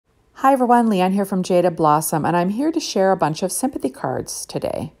Hi everyone, Leanne here from Jaded Blossom, and I'm here to share a bunch of sympathy cards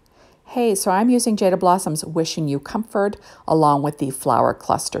today. Hey, so I'm using Jaded Blossom's Wishing You Comfort along with the Flower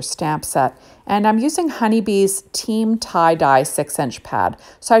Cluster stamp set, and I'm using Honeybee's Team Tie-Dye 6-inch pad.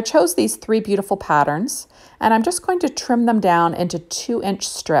 So I chose these three beautiful patterns, and I'm just going to trim them down into 2-inch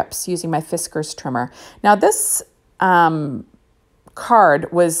strips using my Fiskars trimmer. Now this card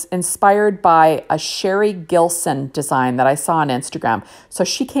was inspired by a Sherry Gilson design that I saw on Instagram. So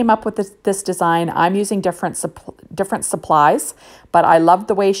she came up with this design. I'm using different supplies, but I loved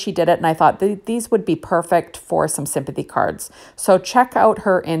the way she did it, and I thought these would be perfect for some sympathy cards. So check out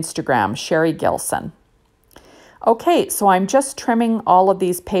her Instagram, Sherry Gilson. Okay, so I'm just trimming all of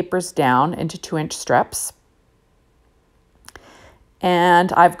these papers down into 2-inch strips.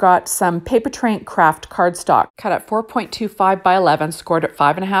 And I've got some Paper Train Craft cardstock cut at 4.25 by 11, scored at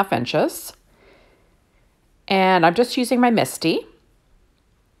 5.5 inches. And I'm just using my Misty.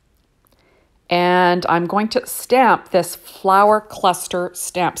 And I'm going to stamp this flower cluster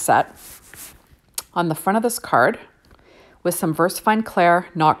stamp set on the front of this card with some VersaFine Clair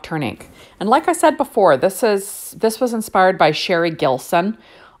Nocturne ink. And like I said before, this was inspired by Sherry Gilson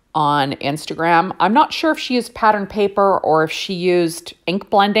on Instagram. I'm not sure if she used pattern paper or if she used ink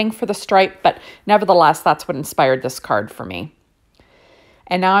blending for the stripe, but nevertheless, that's what inspired this card for me.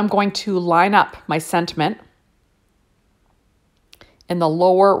 And now I'm going to line up my sentiment in the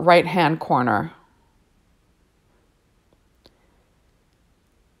lower right-hand corner.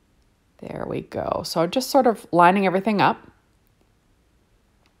 There we go. So just sort of lining everything up.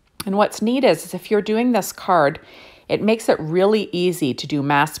 And what's neat is if you're doing this card, it makes it really easy to do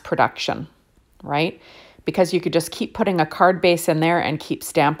mass production, right? Because you could just keep putting a card base in there and keep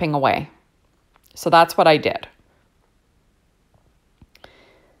stamping away. So that's what I did.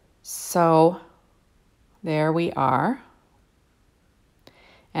 So there we are.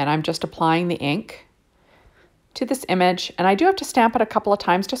 And I'm just applying the ink to this image. And I do have to stamp it a couple of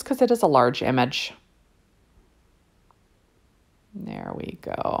times just because it is a large image. There we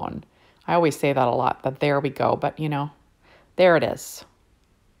go. And I always say that a lot, that there we go, but you know, there it is.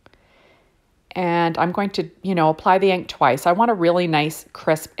 And I'm going to, apply the ink twice. I want a really nice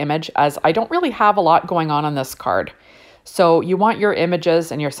crisp image as I don't really have a lot going on this card. So you want your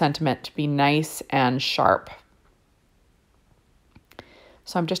images and your sentiment to be nice and sharp.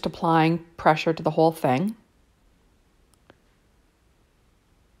 So I'm just applying pressure to the whole thing.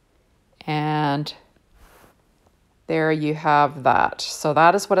 And there you have that. So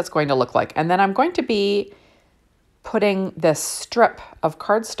that is what it's going to look like. And then I'm going to be putting this strip of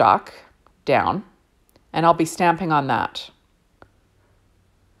cardstock down, and I'll be stamping on that.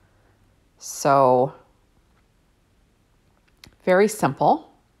 So very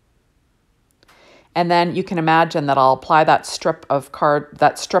simple. And then you can imagine that I'll apply that strip of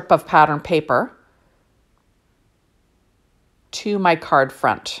pattern paper to my card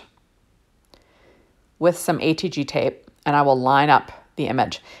front with some ATG tape, and I will line up the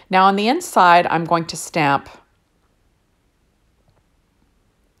image. Now on the inside, I'm going to stamp,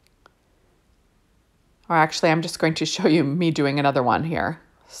 or actually I'm just going to show you me doing another one here.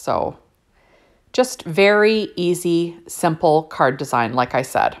 So just very easy, simple card design, like I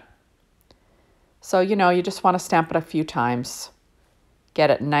said. So, you just want to stamp it a few times, get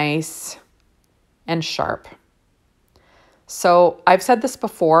it nice and sharp. So I've said this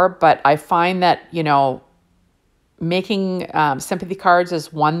before, but I find that, making sympathy cards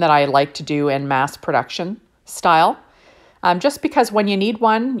is one that I like to do in mass production style. Just because when you need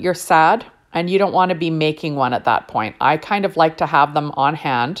one, you're sad and you don't want to be making one at that point. I kind of like to have them on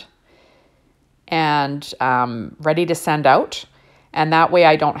hand and ready to send out. And that way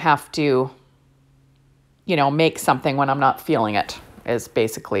I don't have to, make something when I'm not feeling it, is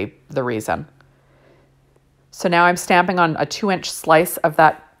basically the reason. So now I'm stamping on a 2-inch slice of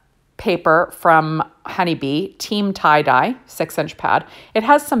that paper from Honeybee, Team Tie-Dye 6-inch pad. It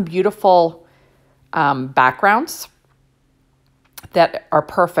has some beautiful backgrounds that are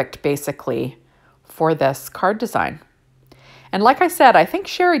perfect basically for this card design. And like I said, I think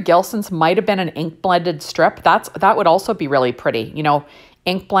Sherry Gilson's might have been an ink blended strip. That would also be really pretty.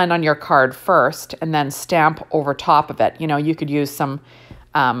 Ink blend on your card first and then stamp over top of it. You could use some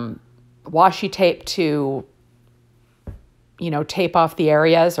washi tape to tape off the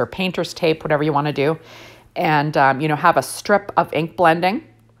areas, or painter's tape, whatever you want to do. And, have a strip of ink blending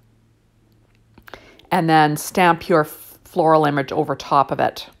and then stamp your floral image over top of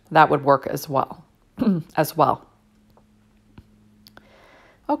it. That would work as well.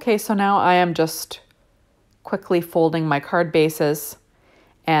 Okay, so now I am just quickly folding my card bases,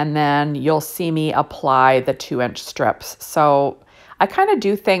 and then you'll see me apply the 2-inch strips. So I kind of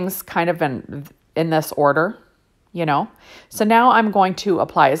do things kind of in this order, you know. So now I'm going to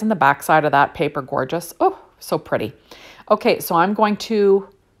apply. Isn't the back side of that paper gorgeous? Oh, so pretty. Okay, so I'm going to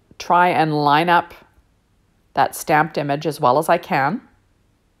try and line up that stamped image as well as I can.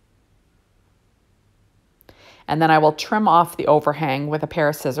 And then I will trim off the overhang with a pair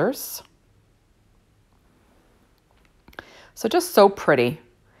of scissors. So just so pretty.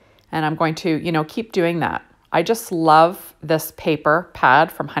 And I'm going to, you know, keep doing that. I just love this paper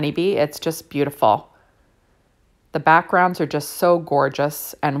pad from Honeybee. It's just beautiful. The backgrounds are just so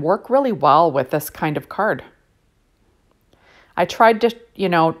gorgeous and work really well with this kind of card. I tried to, you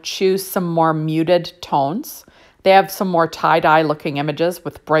know, choose some more muted tones. They have some more tie-dye looking images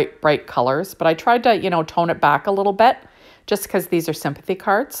with bright colors, but I tried to, you know, tone it back a little bit just because these are sympathy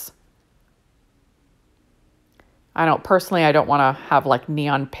cards. Personally, I don't want to have like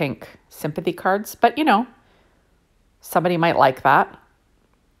neon pink sympathy cards, but you know, somebody might like that.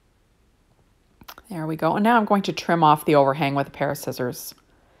 There we go. And now I'm going to trim off the overhang with a pair of scissors.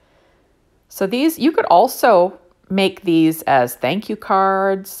 So these, you could also make these as thank you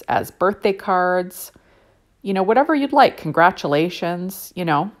cards, as birthday cards, you know, whatever you'd like. Congratulations, you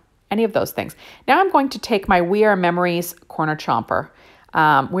know, any of those things. Now I'm going to take my We Are Memories corner chomper.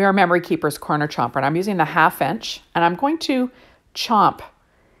 We Are Memory Keepers corner chomper, and I'm using the 1/2 inch, and I'm going to chomp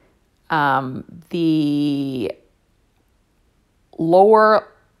the lower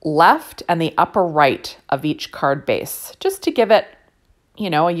left and the upper right of each card base, just to give it, you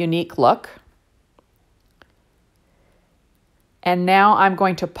know, a unique look. And now I'm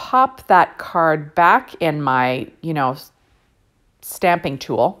going to pop that card back in my, you know, stamping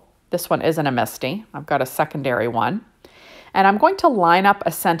tool. This one isn't a MISTI. I've got a secondary one. And I'm going to line up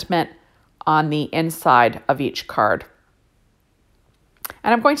a sentiment on the inside of each card.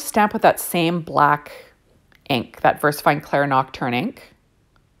 And I'm going to stamp with that same black ink, that VersaFine Clair Nocturne ink.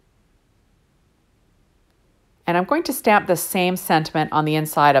 And I'm going to stamp the same sentiment on the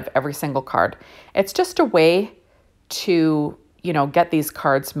inside of every single card. It's just a way to, you know, get these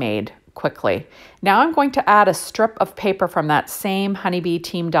cards made quickly. Now I'm going to add a strip of paper from that same Honeybee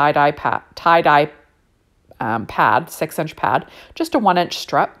Team tie-dye pad, 6-inch pad, just a 1-inch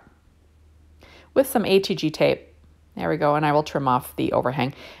strip with some ATG tape. There we go, and I will trim off the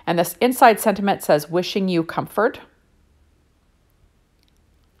overhang. And this inside sentiment says, wishing you comfort,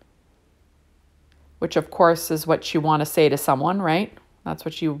 which of course is what you want to say to someone, right? That's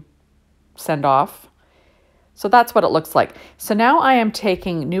what you send off. So that's what it looks like. So now I am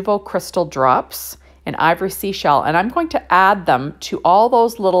taking Nouveau Crystal drops in Ivory Seashell, and I'm going to add them to all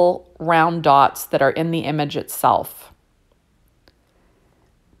those little round dots that are in the image itself.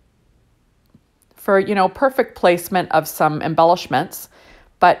 For, you know, perfect placement of some embellishments,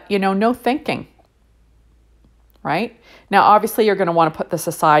 but, you know, no thinking, right? Now, obviously, you're going to want to put this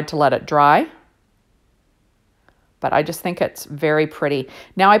aside to let it dry, but I just think it's very pretty.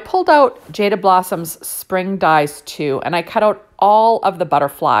 Now, I pulled out Jaded Blossom's Spring Dies 2, and I cut out all of the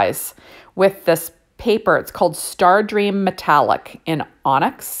butterflies with this paper. It's called Star Dream Metallic in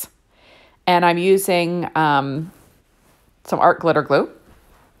Onyx, and I'm using some art glitter glue.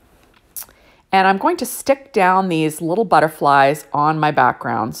 And I'm going to stick down these little butterflies on my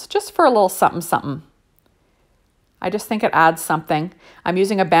backgrounds just for a little something, something. I just think it adds something. I'm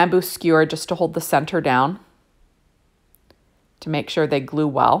using a bamboo skewer just to hold the center down to make sure they glue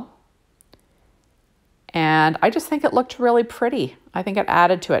well. And I just think it looked really pretty. I think it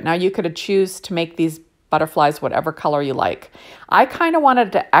added to it. Now you could choose to make these butterflies whatever color you like. I kind of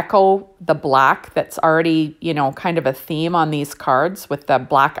wanted to echo the black that's already, you know, kind of a theme on these cards with the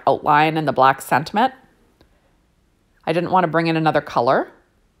black outline and the black sentiment. I didn't want to bring in another color.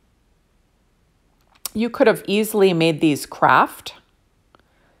 You could have easily made these craft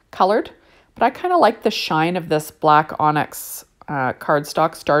colored, but I kind of like the shine of this black onyx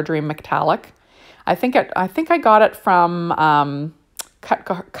cardstock, Star Dream Metallic. I think I got it from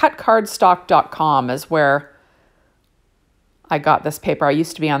cutcardstock.com is where I got this paper. I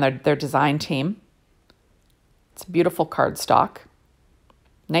used to be on their design team. It's a beautiful cardstock,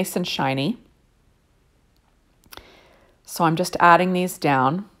 nice and shiny. So I'm just adding these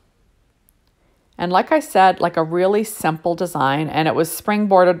down. And like I said, like a really simple design, and it was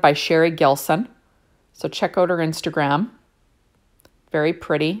springboarded by Sherry Gilson. So check out her Instagram. Very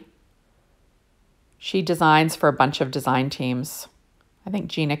pretty. She designs for a bunch of design teams. I think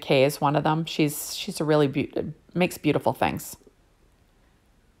Gina Kay is one of them. She's a really makes beautiful things.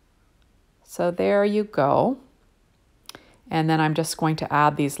 So there you go. And then I'm just going to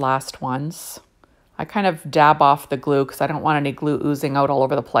add these last ones. I kind of dab off the glue because I don't want any glue oozing out all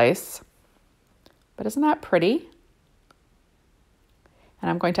over the place. But isn't that pretty? And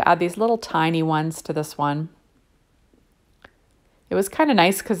I'm going to add these little tiny ones to this one. It was kind of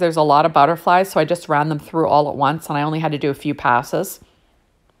nice because there's a lot of butterflies, so I just ran them through all at once, and I only had to do a few passes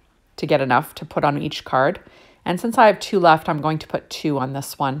to get enough to put on each card. And since I have 2 left, I'm going to put 2 on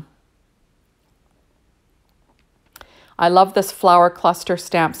this one. I love this flower cluster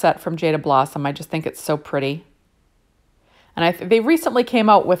stamp set from Jaded Blossom. I just think it's so pretty. And they recently came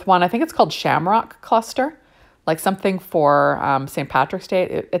out with one, I think it's called Shamrock Cluster, like something for St. Patrick's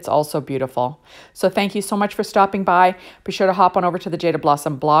Day. It's also beautiful. So thank you so much for stopping by. Be sure to hop on over to the Jaded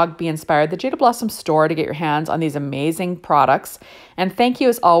Blossom blog, Be Inspired, the Jaded Blossom store to get your hands on these amazing products. And thank you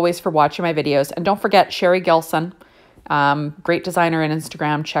as always for watching my videos. And don't forget Sherry Gilson, great designer on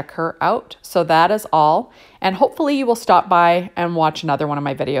Instagram. Check her out. So that is all. And hopefully you will stop by and watch another one of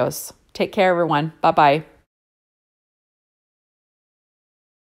my videos. Take care, everyone. Bye-bye.